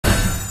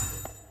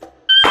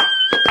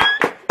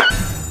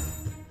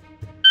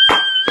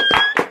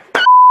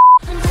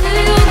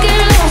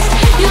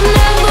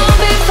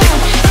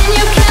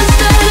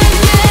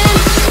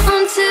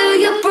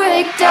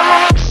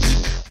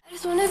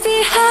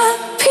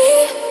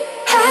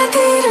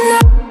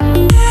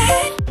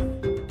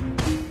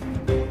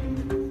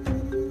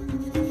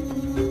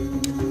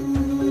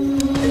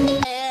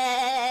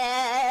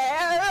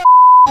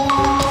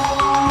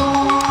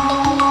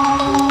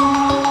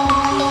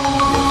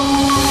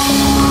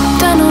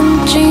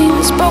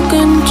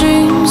broken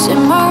dreams in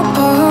my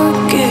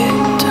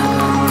pocket,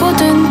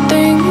 golden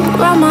thing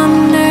round my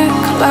neck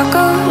like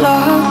a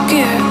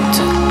locket.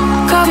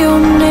 Carve your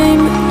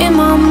name in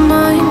my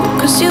mind,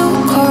 'cause you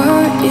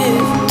caught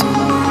it,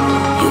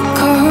 you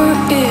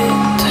caught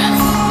it.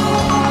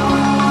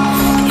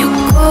 You're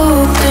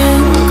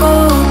golden,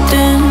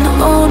 golden,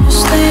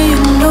 honestly you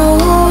know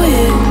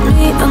it.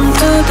 Meet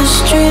under the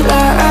street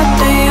light at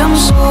the young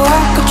so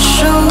I could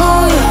show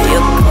you.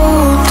 You're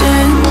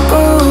golden,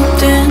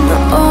 golden,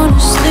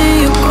 honestly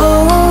you're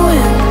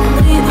glowing.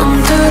 Meet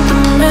under the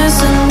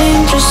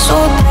mezzanine just so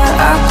that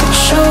I could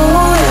show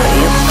you.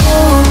 You're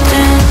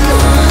golden,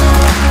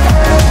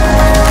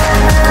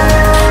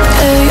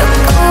 yeah, you're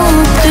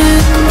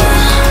golden,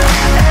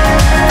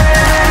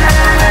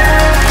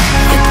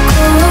 you're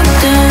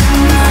golden,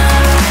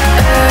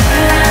 yeah,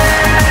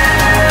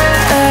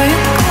 yeah,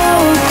 you're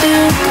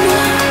golden,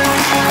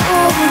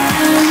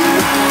 golden,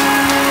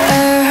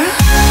 yeah.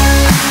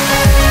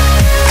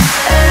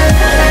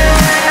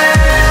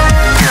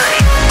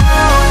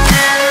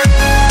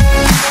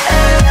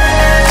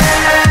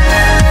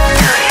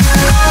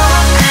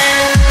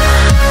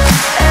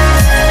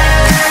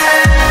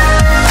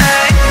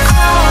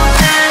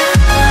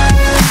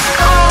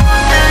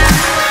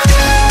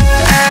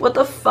 What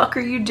the fuck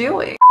are you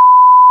doing?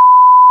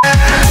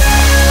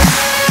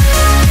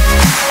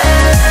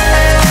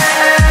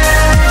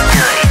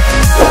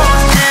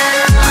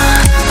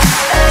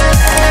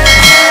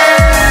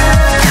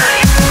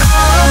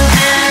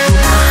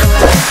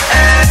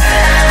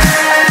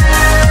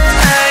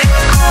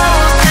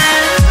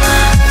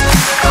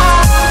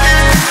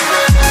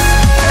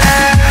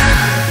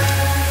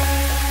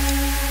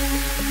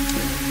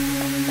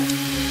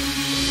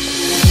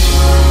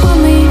 When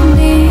we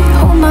meet,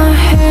 hold my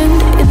hand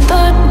in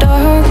the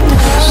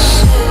darkness.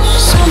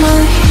 Summer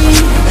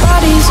heat,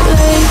 bodies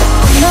laid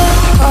on the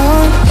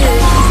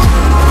carpet.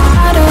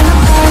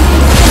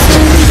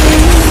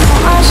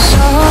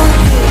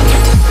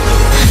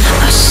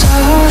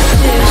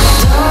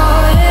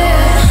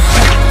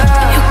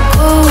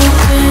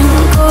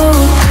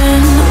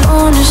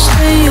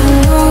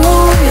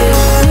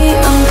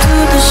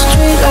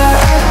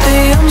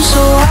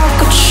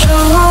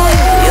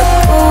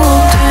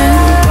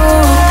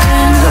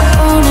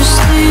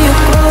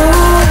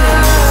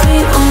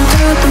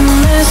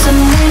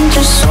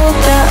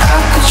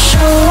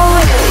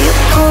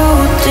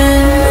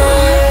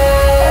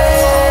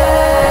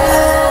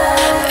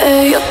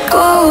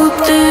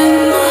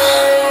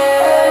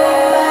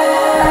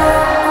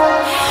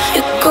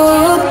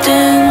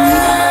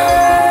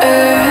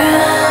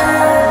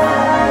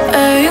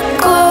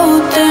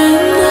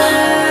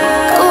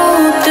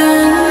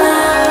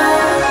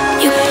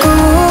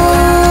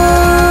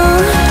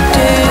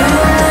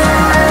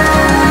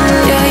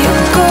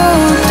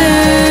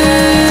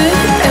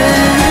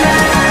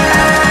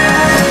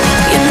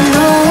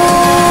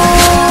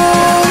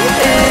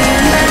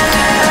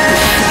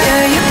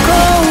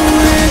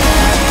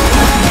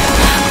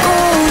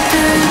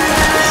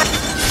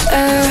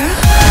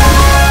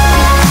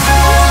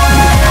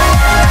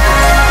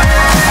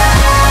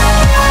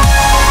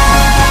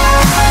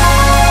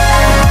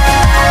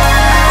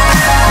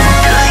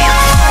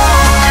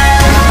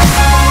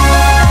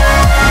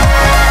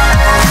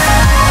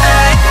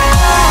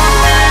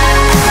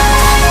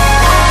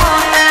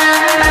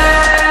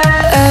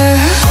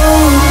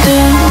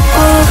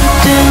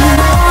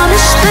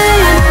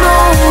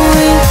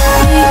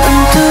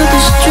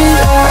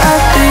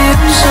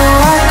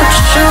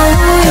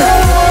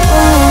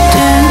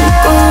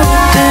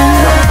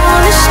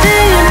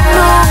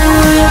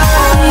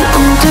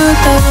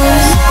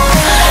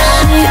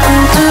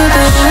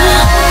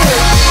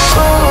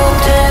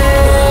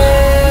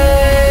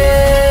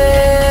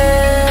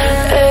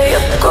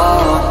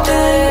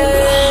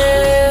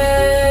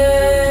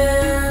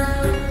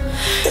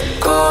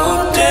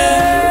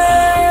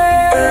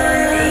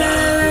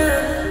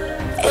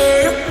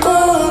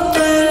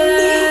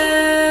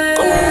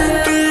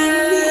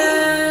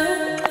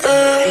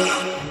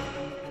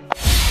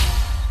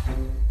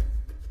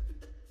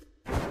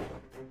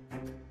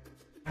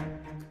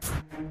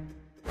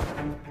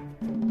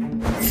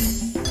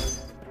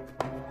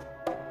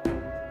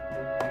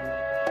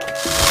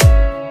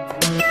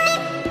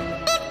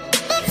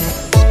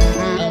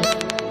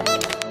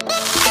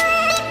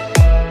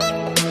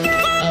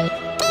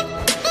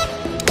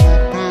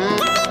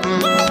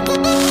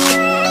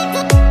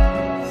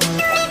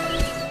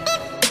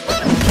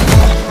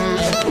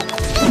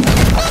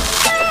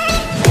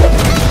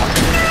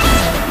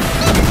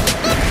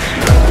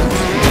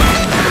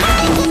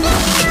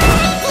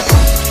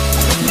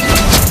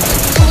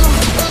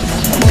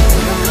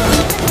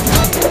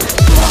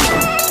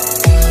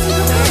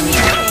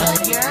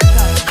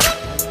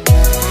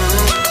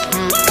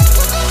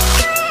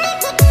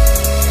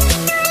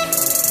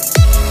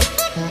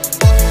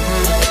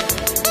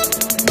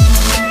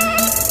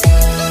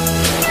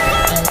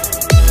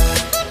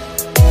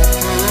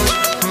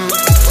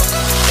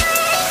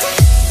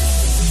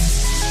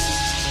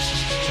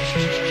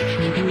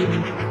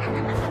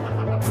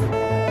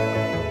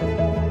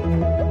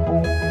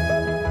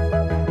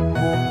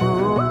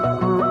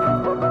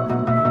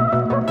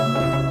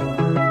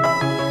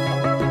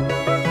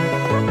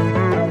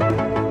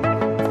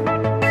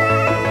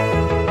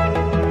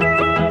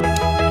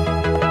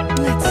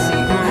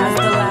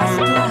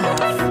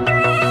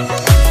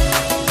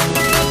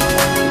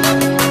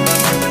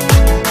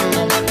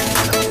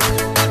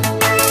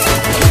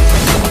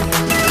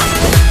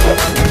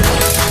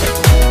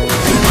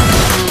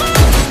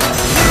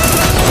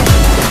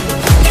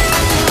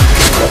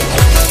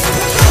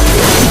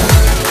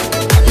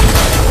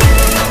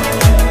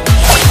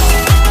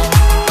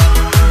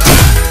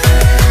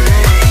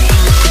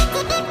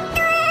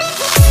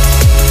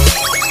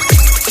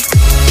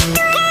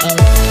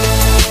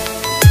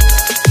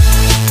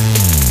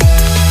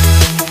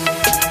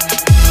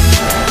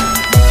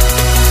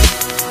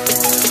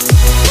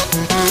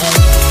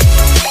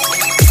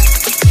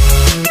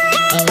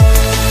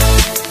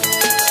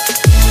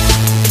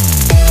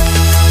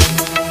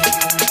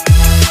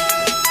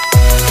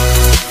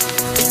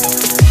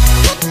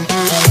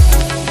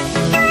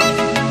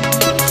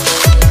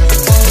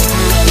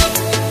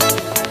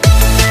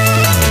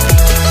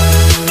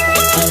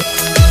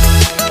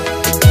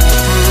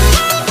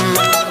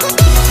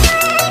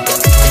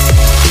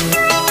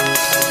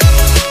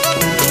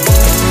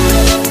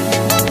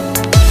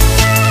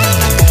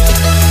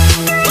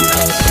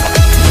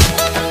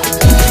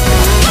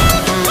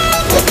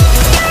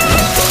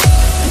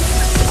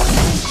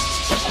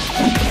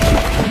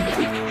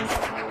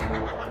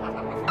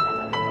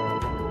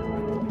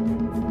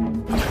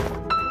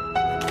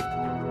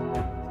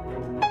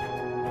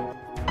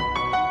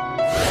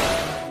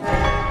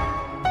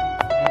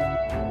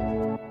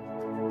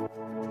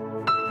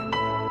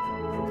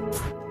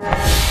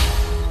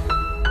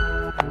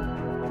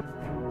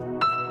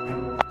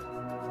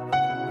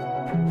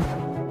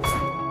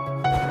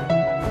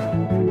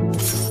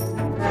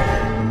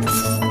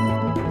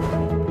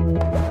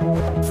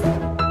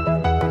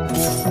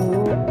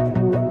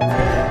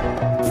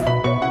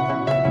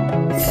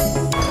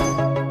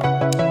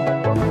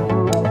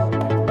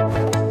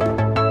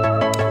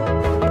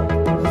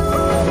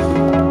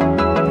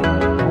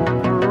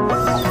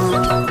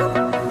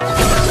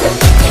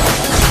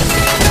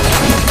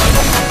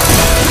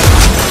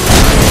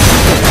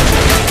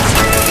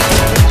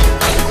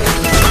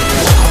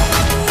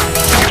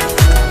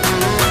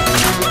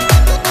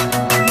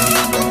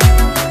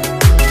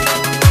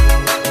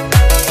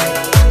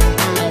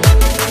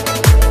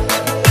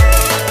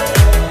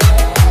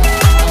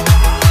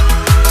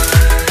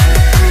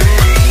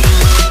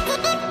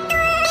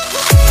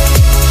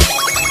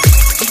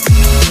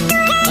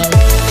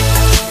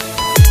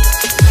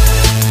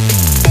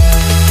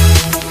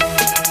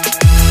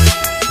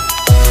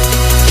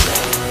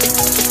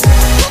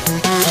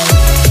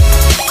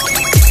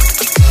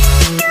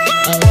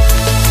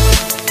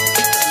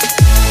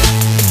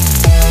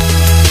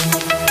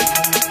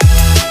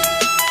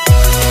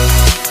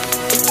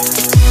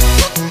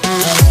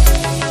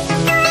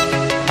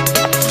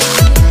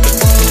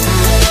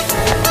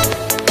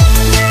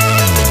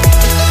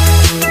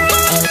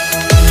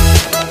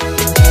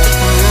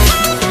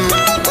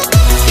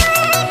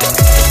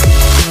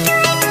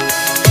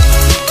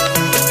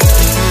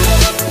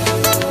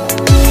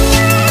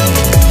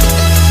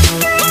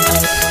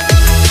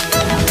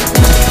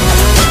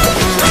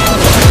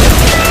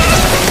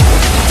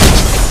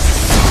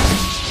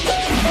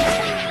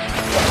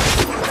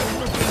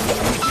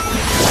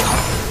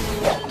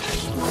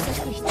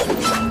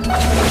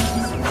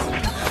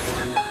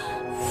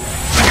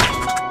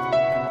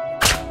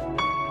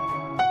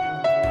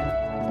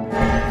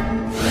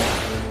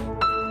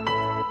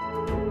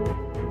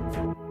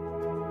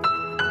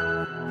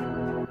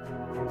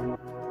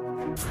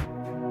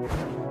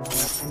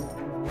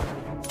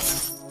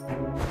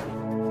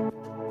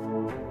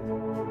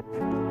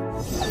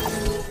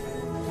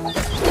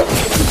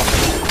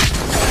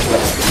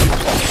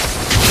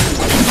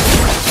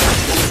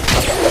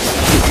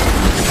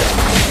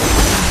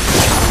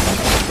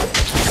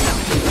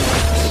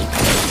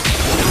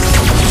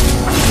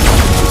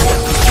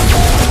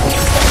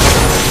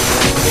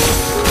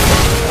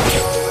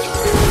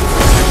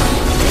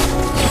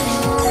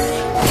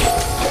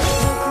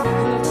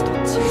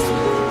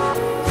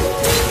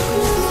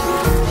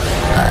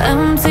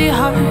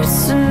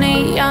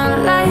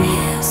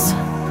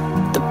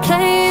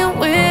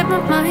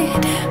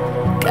 mind.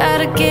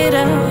 Gotta get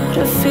out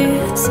of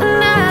here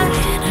tonight.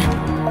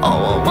 Oh,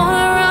 I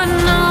wanna run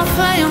off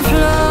and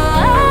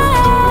fly.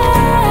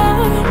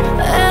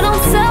 And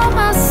I'll tell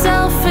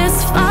myself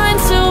it's fine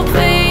to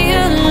be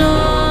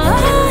alone,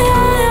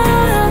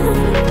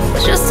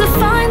 just to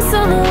find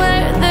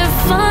somewhere that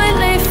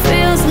finally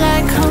feels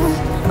like home.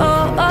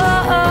 Oh,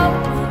 oh, oh.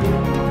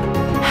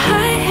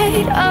 I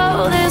hate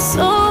all this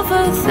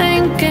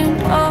overthinking.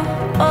 Oh,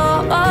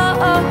 oh,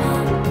 oh, oh.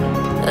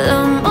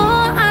 The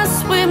more I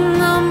swim,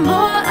 the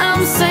more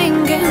I'm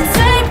sinking.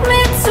 Take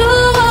me to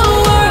a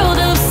world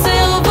of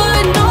silver.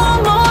 No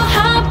more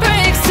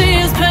heartbreaks,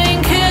 tears,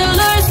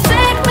 painkillers.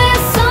 Take me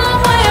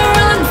somewhere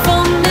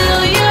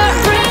unfamiliar.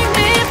 Bring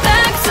me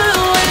back to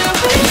where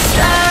we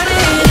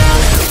started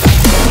out.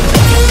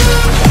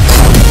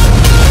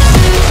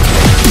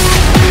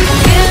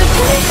 Get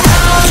me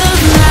out of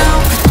now,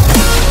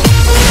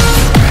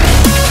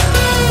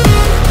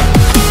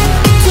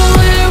 to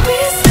where we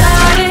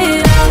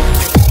started out.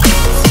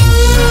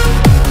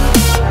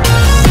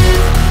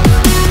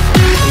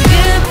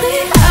 Get me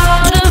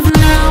out of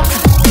now,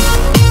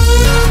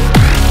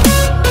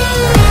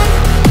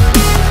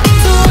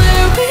 to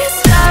where we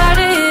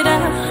started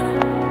out.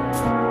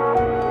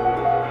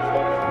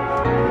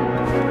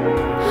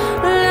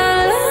 La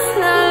la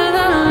la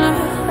la la,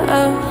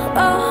 oh,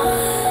 oh.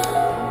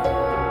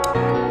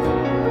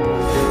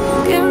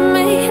 Get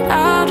me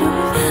out of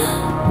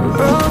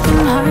broken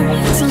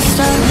hearts and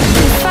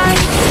starting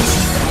fights,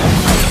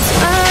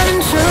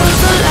 turning truth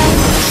to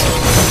lies.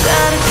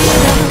 Gotta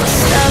get up,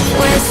 stop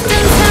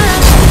wasting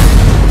time.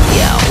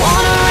 Yeah, I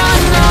wanna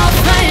run off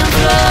and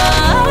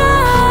fly.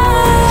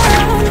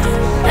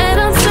 And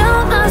I'll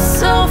tell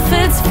myself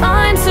it's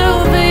fine to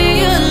be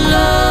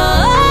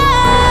alone,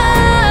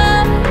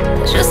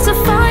 just to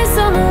find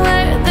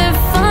somewhere that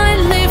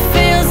finally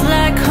feels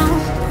like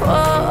home.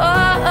 Oh,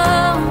 oh,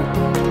 oh.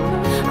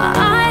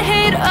 I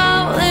hate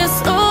all this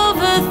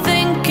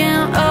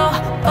overthinking. Oh,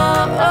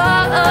 oh,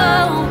 oh,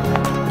 oh.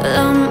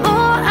 The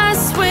more I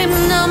swim,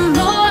 the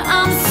more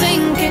I'm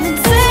sinking.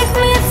 Take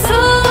me to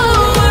a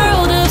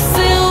world of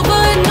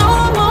silver. No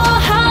more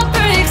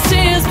heartbreaks,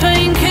 tears,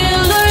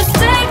 painkillers.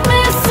 Take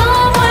me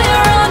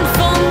somewhere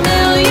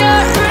unfamiliar.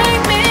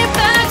 Bring me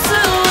back to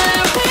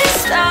where we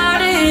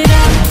started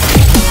out.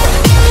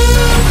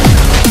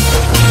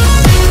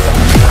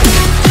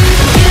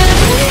 Get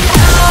me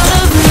out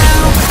of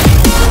now,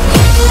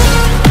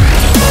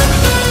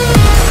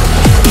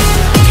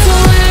 to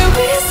where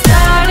we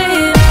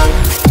started out.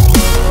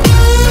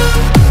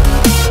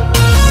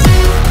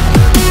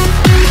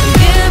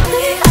 Get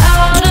me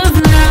out of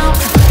now,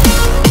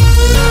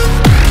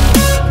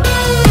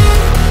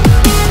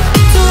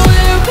 to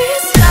where we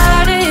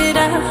started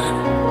out.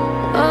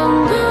 Oh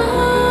no,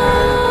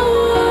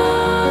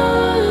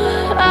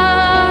 I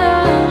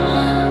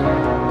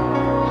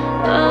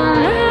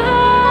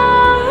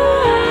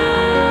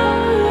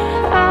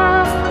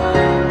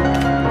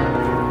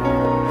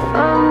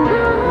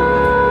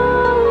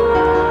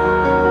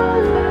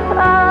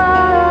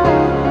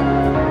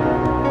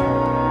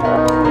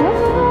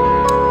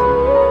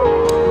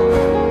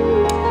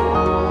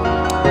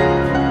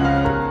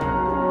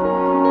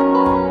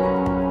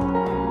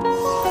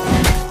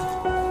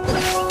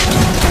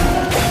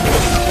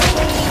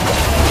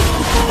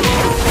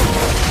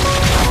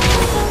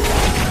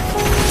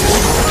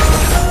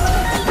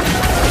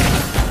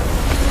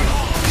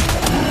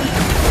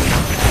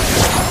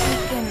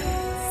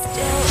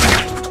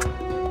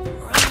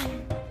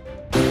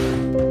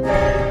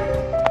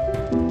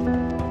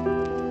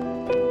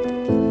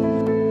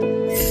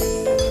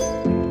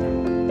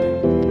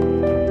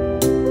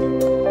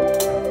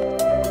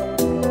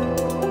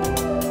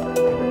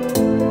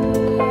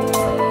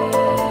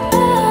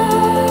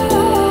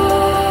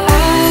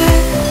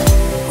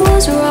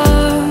was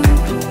wrong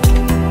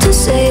to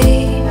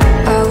say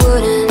I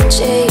wouldn't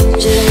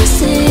change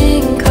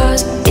anything,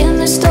 'cause in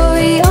the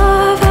story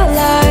of our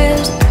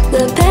lives,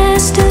 the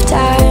best of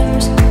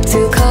times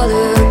through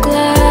color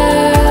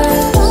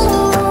glass.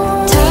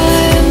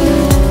 Time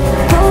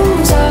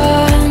moves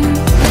on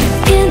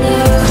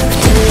enough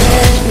to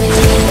let me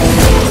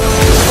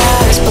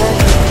pass, but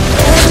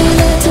every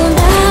little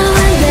now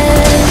and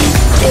then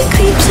it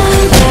creeps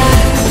on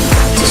back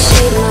to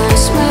shade my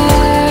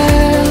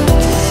smile.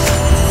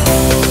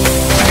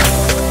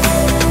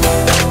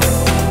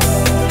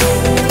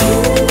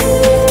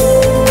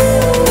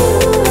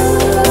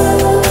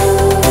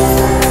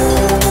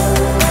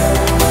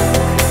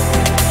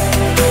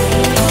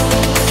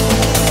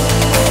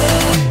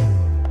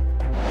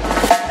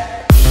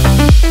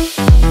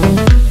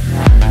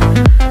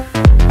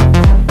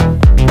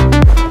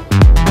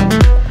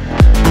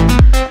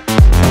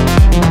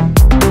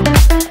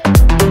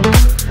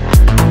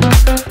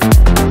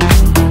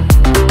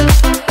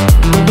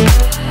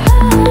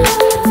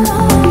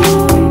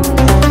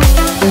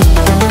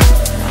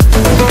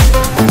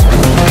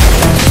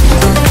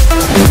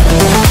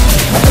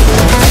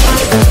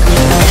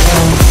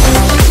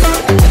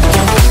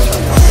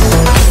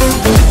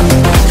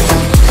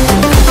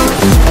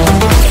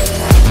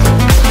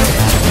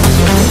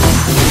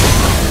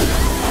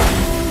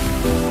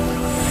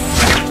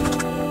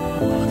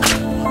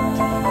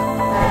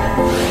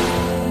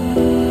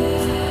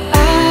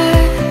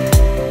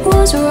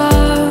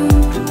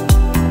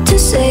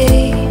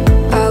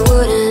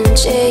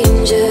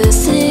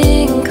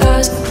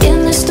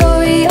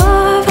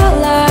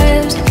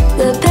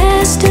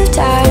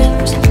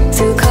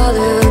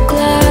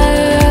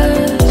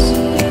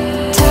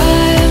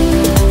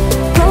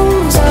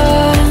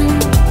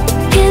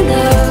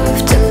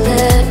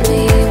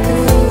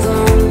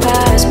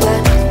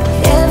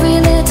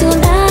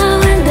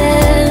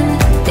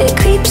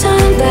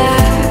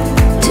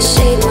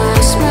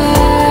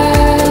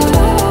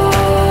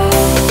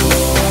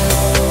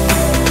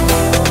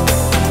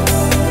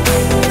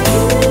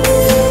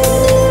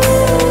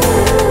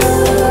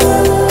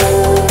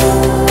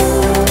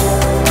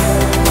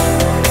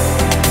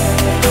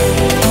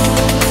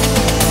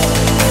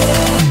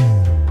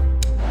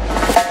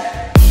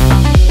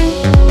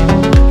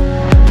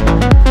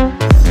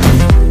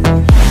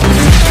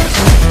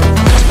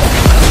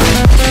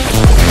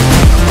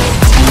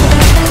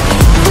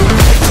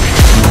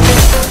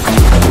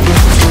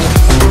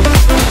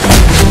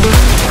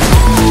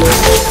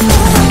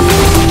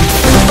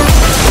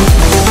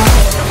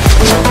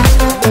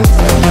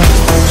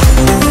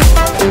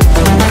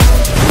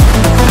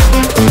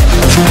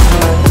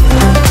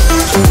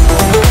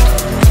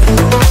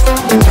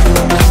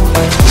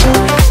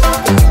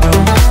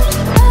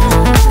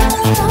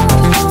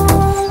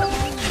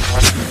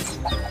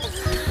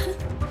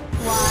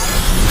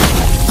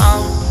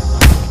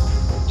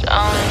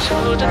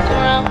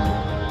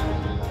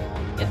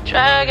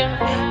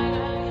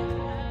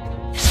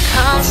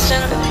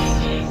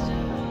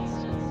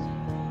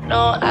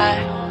 No, I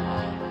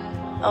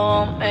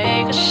won't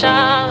make a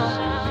sound.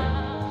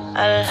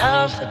 I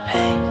love the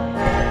pain,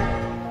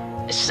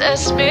 it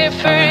sets me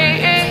free.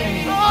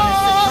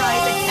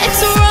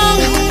 It's wrong,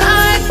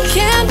 I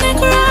can't make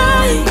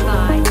right.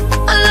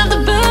 I love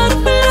the bird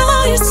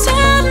below you,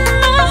 tell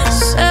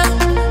myself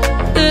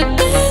that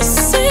this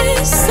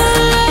is the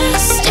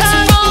last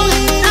time. It's wrong,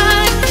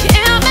 I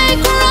can't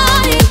make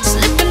right.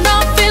 Slipping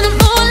off in the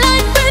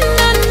moonlight when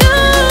I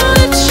knew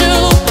it's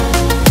true.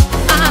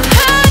 I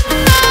hurt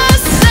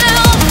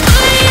myself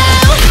for you.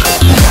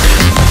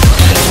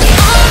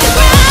 On the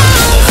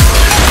ground,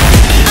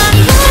 I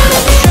know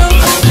the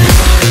truth.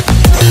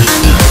 I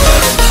know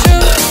the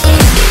truth.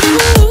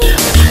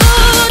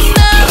 Oh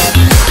no,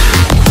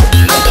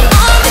 I'm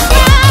on the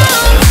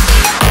ground.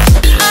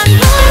 I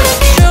know the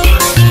truth.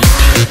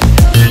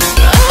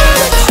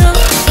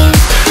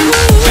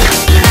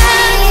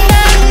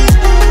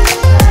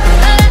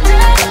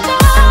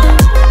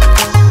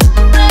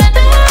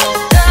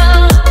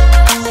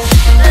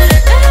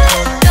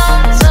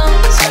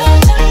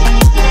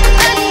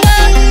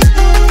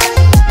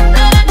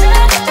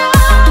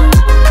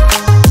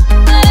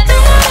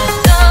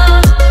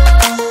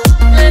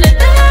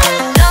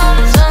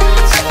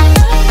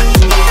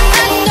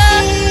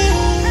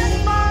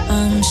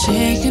 I'm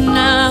shaking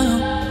now,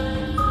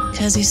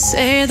 'cause you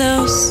say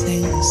those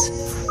things,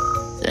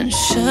 then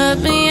shut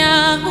me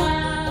out.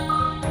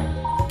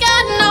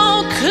 Got no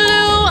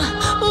clue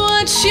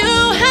what you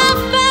have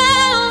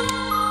found.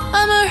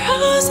 I'm a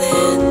rose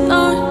in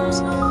thorns,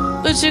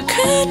 but you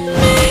cut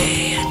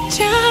me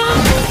down.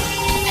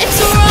 It's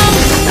wrong,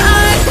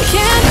 I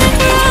can't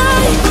make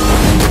right.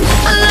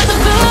 I let the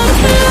bird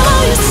below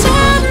you,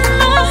 tell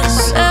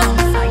myself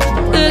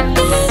that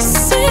this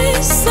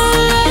is the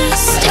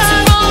last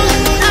time.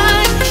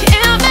 I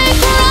can't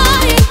make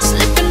right.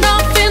 Slipping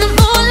off in the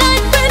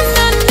moonlight when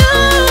I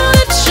knew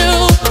the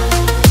truth.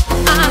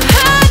 I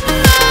hurt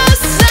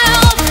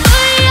myself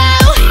for you.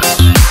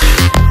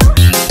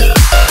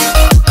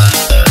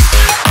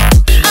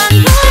 I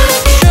know the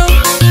truth.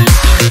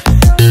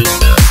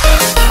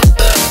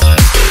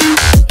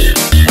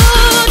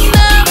 Oh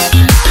no,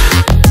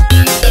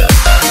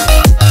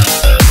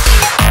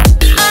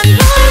 I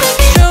know the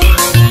truth.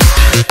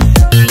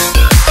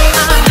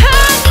 I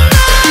hurt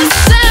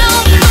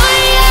myself for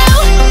you.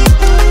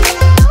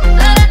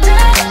 Let it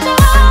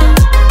down,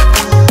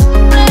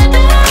 let it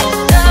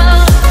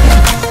down,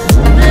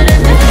 let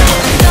it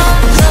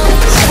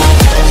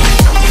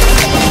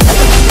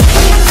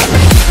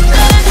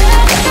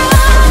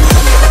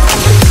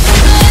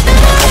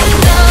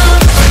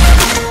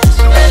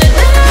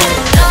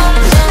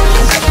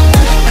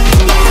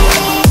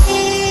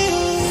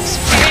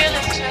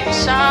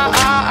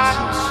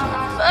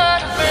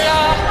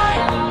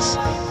butterflies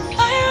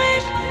fly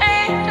with me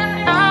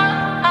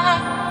tonight.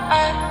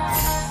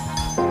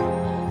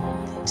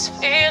 These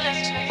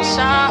feelings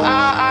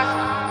inside,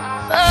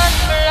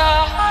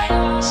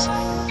 butterflies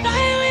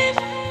fly with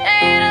me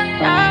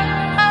tonight.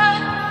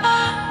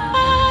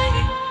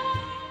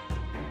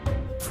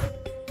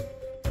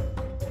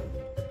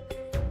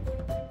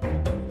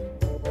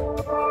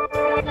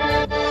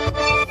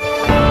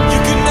 You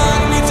can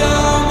knock me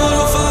down, but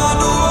I'll find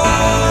a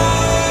way.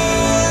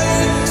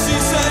 She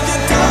said you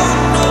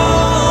don't know.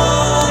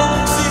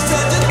 She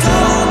said you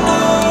don't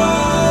know.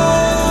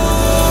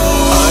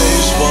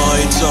 Eyes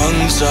wide,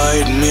 tongue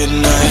tied,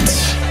 midnight.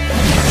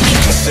 You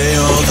can say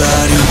all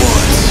that you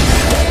want,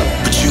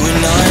 but you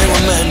and I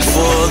were meant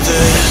for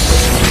this.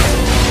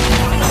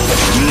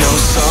 You know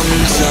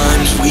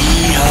sometimes we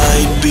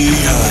hide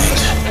behind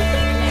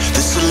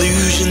this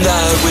illusion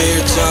that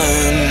we're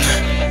done.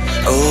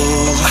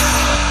 Oh,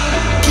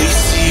 please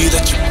see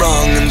that you're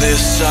wrong in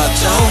this. I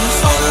don't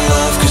fall in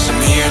love 'cause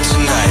I'm here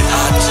tonight.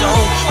 I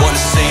don't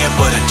wanna say it,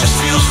 but it just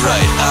feels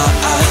right.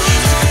 I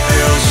took a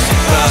pill just to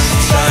pass the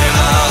time.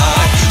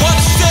 I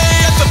wanna stay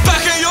at the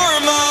back of your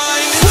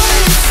mind.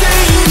 We've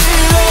seen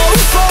it all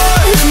before,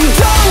 and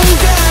don't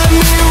get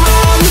me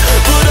wrong,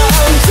 but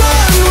I'm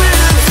done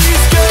with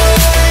these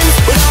games.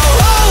 But I'll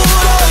hold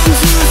on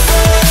to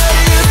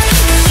faith.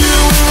 You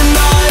and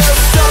I are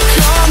stuck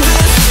on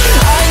this.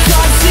 I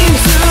can't seem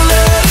to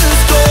let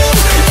us go.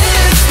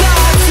 It's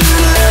not too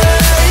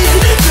late.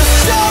 Just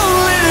don't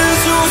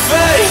lose your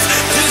faith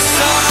this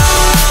time.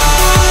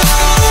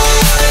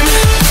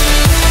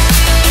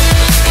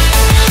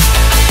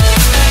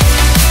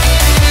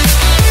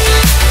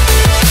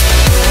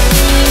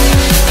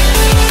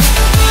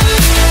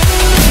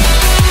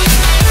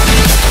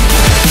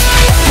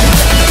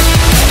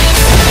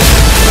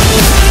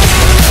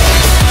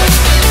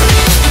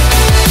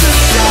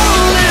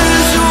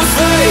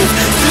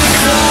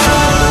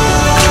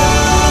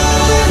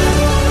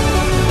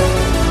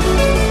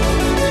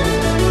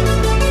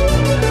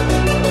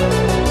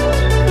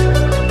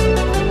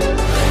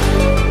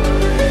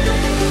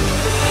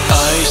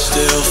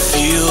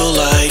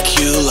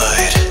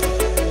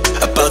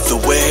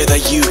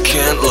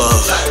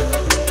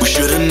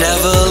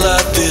 never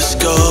let this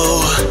go.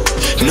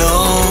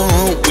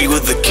 No, we were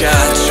the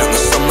catch on the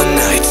summer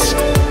nights,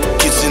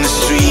 kids in the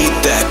street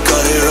that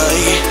got it right.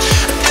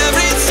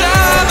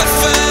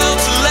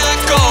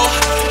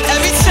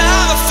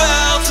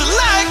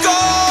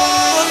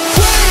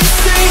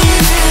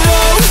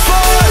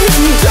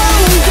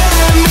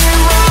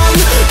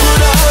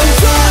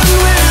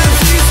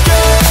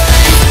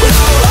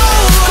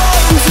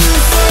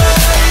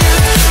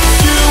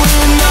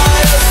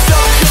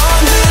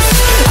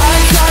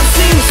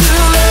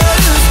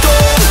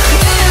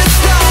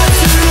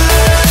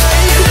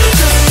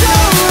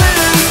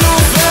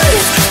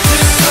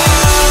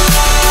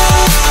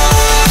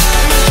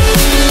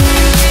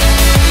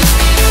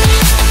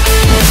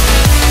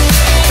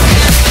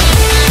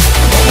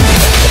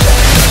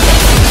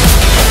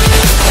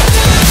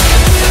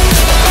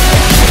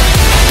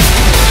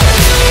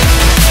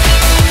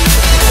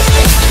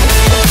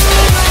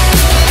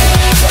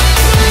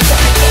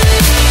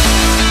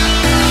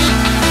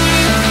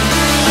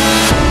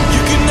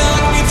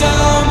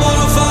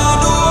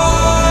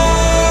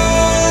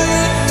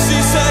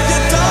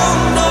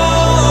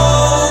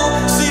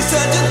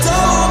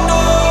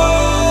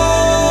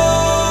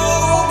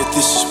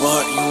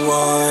 what you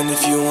want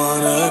if you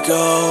wanna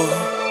go.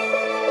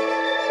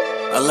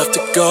 I left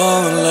it go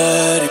and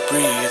let it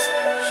breathe,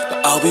 but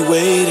I'll be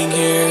waiting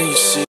here, you see.